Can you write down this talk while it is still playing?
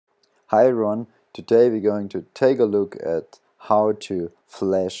Hi everyone, today we're going to take a look at how to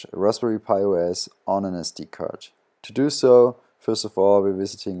flash Raspberry Pi OS on an SD card. To do so, first of all we're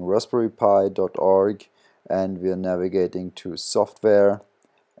visiting raspberrypi.org and we're navigating to software,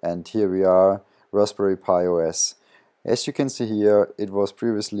 and here we are, Raspberry Pi OS. As you can see here, it was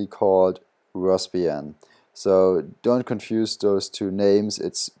previously called Raspbian. So don't confuse those two names,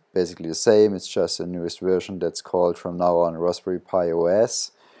 it's basically the same, it's just a newest version that's called from now on Raspberry Pi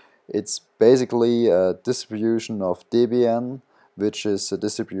OS. It's basically a distribution of Debian, which is a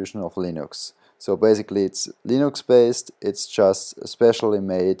distribution of Linux. So basically it's Linux based, it's just especially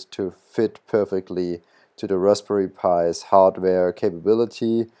made to fit perfectly to the Raspberry Pi's hardware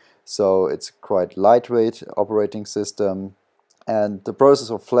capability. So it's quite lightweight operating system, and the process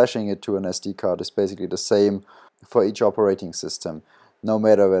of flashing it to an SD card is basically the same for each operating system, no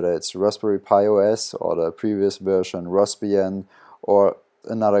matter whether it's Raspberry Pi OS or the previous version Raspbian or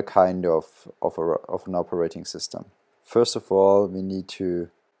another kind of an operating system. First of all, we need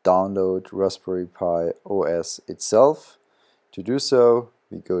to download Raspberry Pi OS itself. To do so,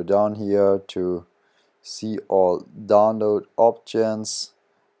 we go down here to see all download options,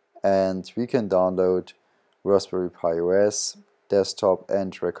 and we can download Raspberry Pi OS desktop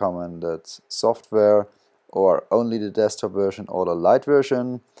and recommended software, or only the desktop version or the light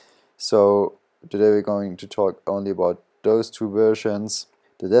version. So today we're going to talk only about those two versions.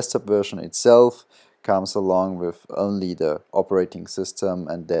 The desktop version itself comes along with only the operating system,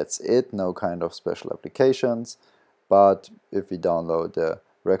 and that's it, no kind of special applications. But if we download the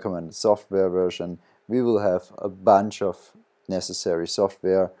recommended software version, we will have a bunch of necessary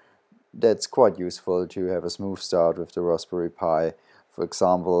software that's quite useful to have a smooth start with the Raspberry Pi. For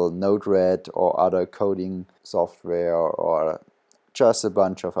example, Node-RED or other coding software, or just a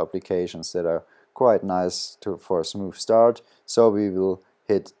bunch of applications that are quite nice for a smooth start. So we will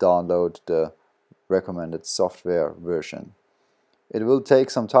hit download the recommended software version. It will take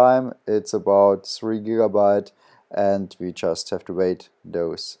some time, it's about 3 GB, and we just have to wait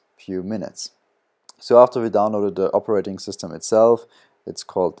those few minutes. So after we downloaded the operating system itself, it's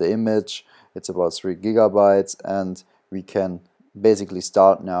called the image, it's about 3 GB, and we can basically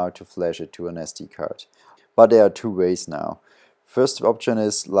start now to flash it to an SD card. But there are two ways now. First option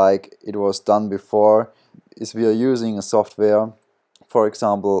is, like it was done before, is we are using a software. For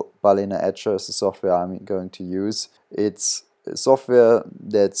example, balena Etcher is the software I'm going to use. It's a software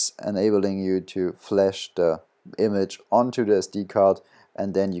that's enabling you to flash the image onto the SD card,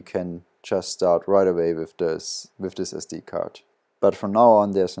 and then you can just start right away with this SD card. But from now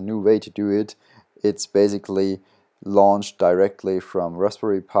on there's a new way to do it. It's basically launched directly from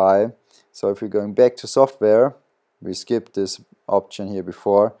Raspberry Pi. So if we're going back to software, we skipped this option here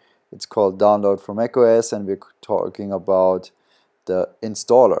before. It's called download for macOS, and we're talking about the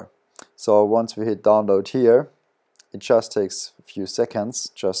installer. So once we hit download here, it just takes a few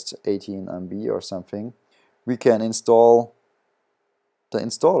seconds, just 18 MB or something. We can install the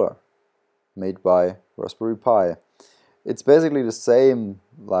installer made by Raspberry Pi. It's basically the same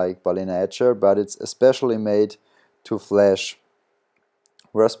like balena Etcher, but it's especially made to flash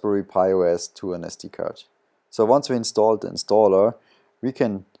Raspberry Pi OS to an SD card. So once we installed the installer, we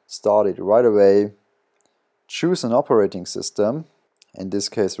can start it right away, choose an operating system, in this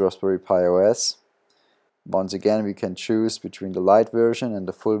case Raspberry Pi OS. Once again, we can choose between the light version and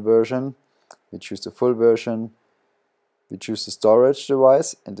the full version. We choose the full version, we choose the storage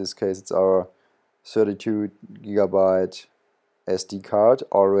device, in this case it's our 32 GB SD card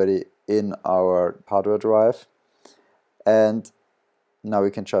already in our hardware drive, and now we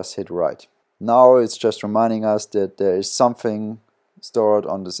can just hit write. Now it's just reminding us that there is something stored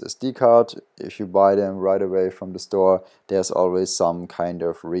on this SD card. If you buy them right away from the store, there's always some kind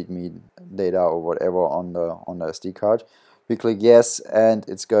of readme data or whatever on the SD card. We click yes, and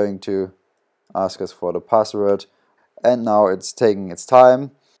it's going to ask us for the password, and now it's taking its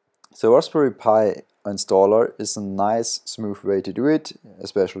time. So Raspberry Pi installer is a nice, smooth way to do it,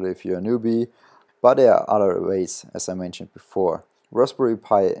 especially if you're a newbie, but there are other ways, as I mentioned before. Raspberry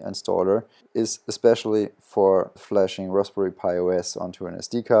Pi installer is especially for flashing Raspberry Pi OS onto an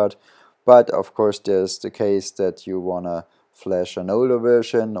SD card, but of course there's the case that you want to flash an older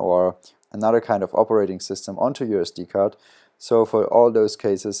version or another kind of operating system onto your SD card. So for all those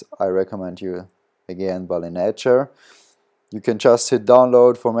cases, I recommend you again balena Etcher. You can just hit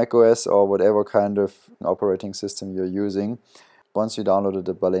download for macOS or whatever kind of operating system you're using. Once you downloaded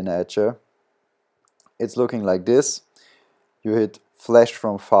the balena Etcher, it's looking like this. You hit flash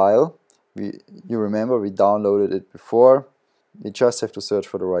from file. You remember we downloaded it before. You just have to search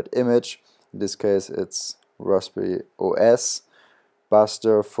for the right image. In this case it's Raspberry OS.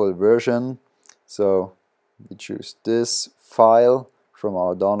 Buster full version. So we choose this file from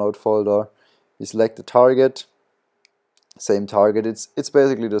our download folder. We select the target, same target. It's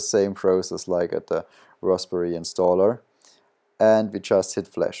basically the same process like at the Raspberry installer, and we just hit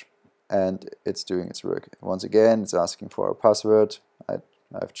flash, and it's doing its work. Once again, it's asking for a password.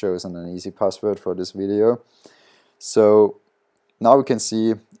 I've chosen an easy password for this video. So now we can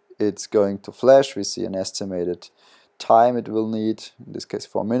see it's going to flash. We see an estimated time it will need, in this case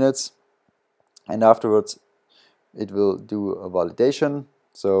 4 minutes, and afterwards it will do a validation.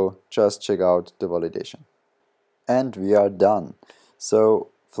 So just check out the validation. And we are done. So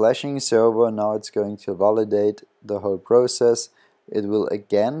flashing is over. Now it's going to validate the whole process. It will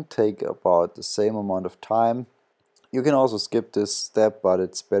again take about the same amount of time. You can also skip this step, but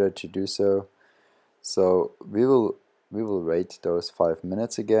it's better to do so. So we will wait those 5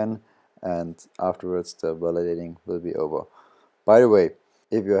 minutes again, and afterwards the validating will be over. By the way,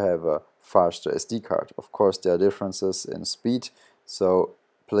 if you have a faster SD card, of course there are differences in speed, so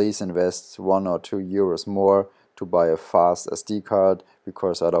please invest 1 or 2 euros more to buy a fast SD card,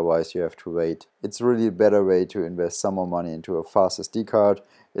 because otherwise you have to wait. It's really a better way to invest some more money into a fast SD card.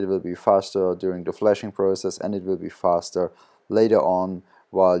 It will be faster during the flashing process, and it will be faster later on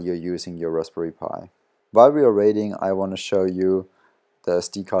while you're using your Raspberry Pi. While we are waiting, I want to show you the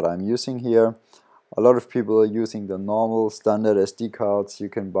SD card I'm using here. A lot of people are using the normal standard SD cards you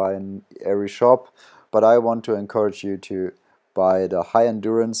can buy in every shop, but I want to encourage you to buy the high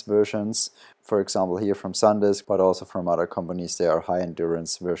endurance versions. For example, here from SanDisk, but also from other companies, there are high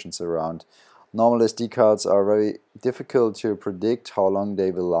endurance versions around. Normal SD cards are very difficult to predict how long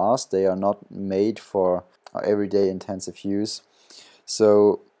they will last. They are not made for everyday intensive use.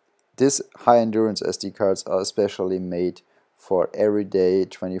 So these high endurance SD cards are especially made for everyday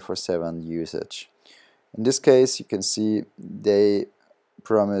 24/7 usage. In this case, you can see they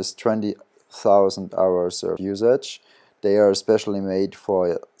promise 20,000 hours of usage. They are especially made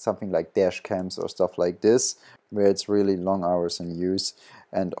for something like dash cams or stuff like this, where it's really long hours in use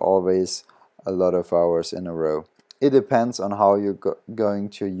and always a lot of hours in a row. It depends on how you're going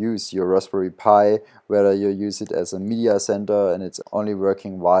to use your Raspberry Pi, whether you use it as a media center and it's only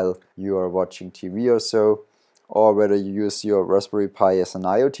working while you are watching TV or so, or whether you use your Raspberry Pi as an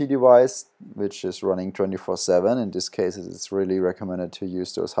IoT device, which is running 24/7. In this case, it's really recommended to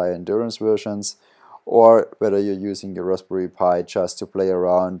use those high endurance versions, or whether you're using your Raspberry Pi just to play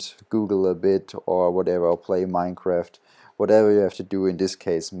around, Google a bit or whatever, or play Minecraft, whatever you have to do. In this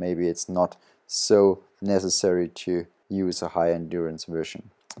case, maybe it's not so necessary to use a high endurance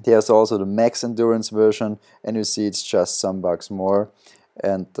version. There's also the max endurance version, and you see it's just some bucks more,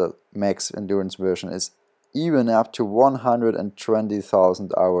 and the max endurance version is even up to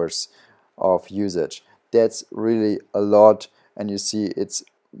 120,000 hours of usage. That's really a lot, and you see it's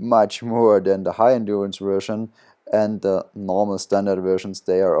much more than the high endurance version, and the normal standard versions,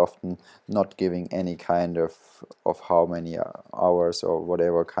 they are often not giving any kind of how many hours or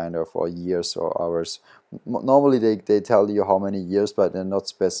whatever kind of, or years or hours. Normally they tell you how many years, but they're not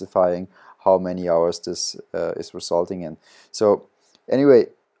specifying how many hours this is resulting in. So anyway,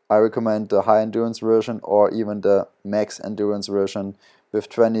 I recommend the high endurance version or even the max endurance version. With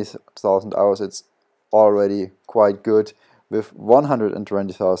 20,000 hours, it's already quite good. With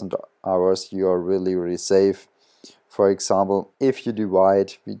 120,000 hours, you are really safe. For example, if you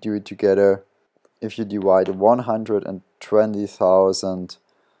divide, we do it together, if you divide 120,000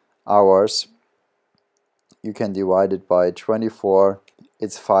 hours, you can divide it by 24,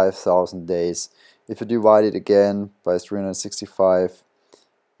 it's 5,000 days. If you divide it again by 365,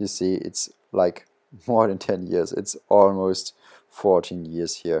 you see it's like more than 10 years. It's almost 14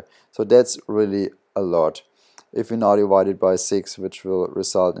 years here. So that's really a lot. If we now divide it by 6, which will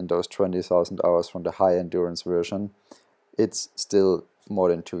result in those 20,000 hours from the high endurance version, it's still more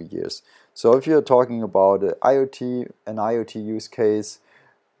than 2 years. So if you're talking about an IoT use case,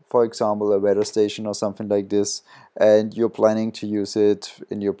 for example a weather station or something like this, and you're planning to use it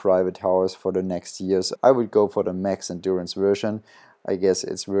in your private house for the next years, I would go for the max endurance version. I guess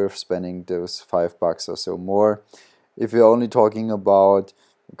it's worth spending those $5 or so more. If you're only talking about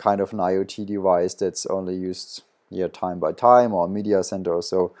kind of an IoT device that's only used time by time, or media center or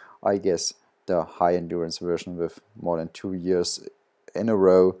so, I guess the high endurance version with more than 2 years in a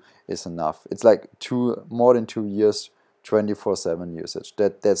row is enough. It's like more than 2 years 24/7 usage.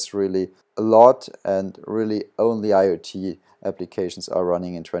 That's really a lot, and really only IoT applications are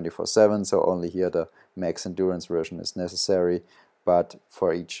running in 24/7, so only here the max endurance version is necessary, but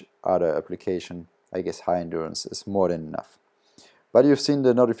for each other application I guess high endurance is more than enough. But you've seen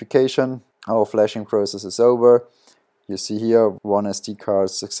the notification, our flashing process is over. You see here one SD card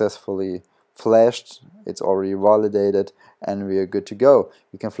successfully flashed, it's already validated, and we are good to go.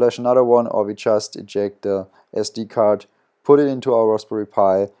 We can flash another one, or we just eject the SD card, put it into our Raspberry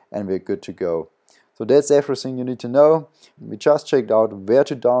Pi, and we're good to go. So that's everything you need to know. We just checked out where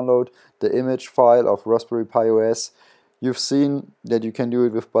to download the image file of Raspberry Pi OS. You've seen that you can do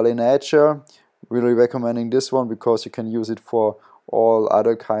it with balena Etcher. Really recommending this one because you can use it for all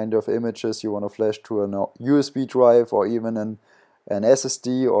other kind of images you want to flash to a USB drive, or even an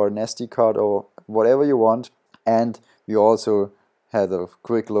SSD or an SD card, or whatever you want. And we also had a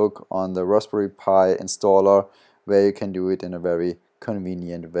quick look on the Raspberry Pi installer, where you can do it in a very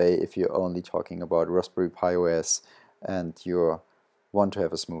convenient way if you're only talking about Raspberry Pi OS and you want to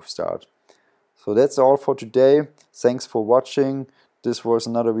have a smooth start. So that's all for today. Thanks for watching. This was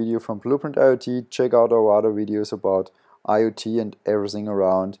another video from Blueprint IoT. Check out our other videos about IoT and everything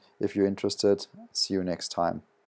around if you're interested. See you next time.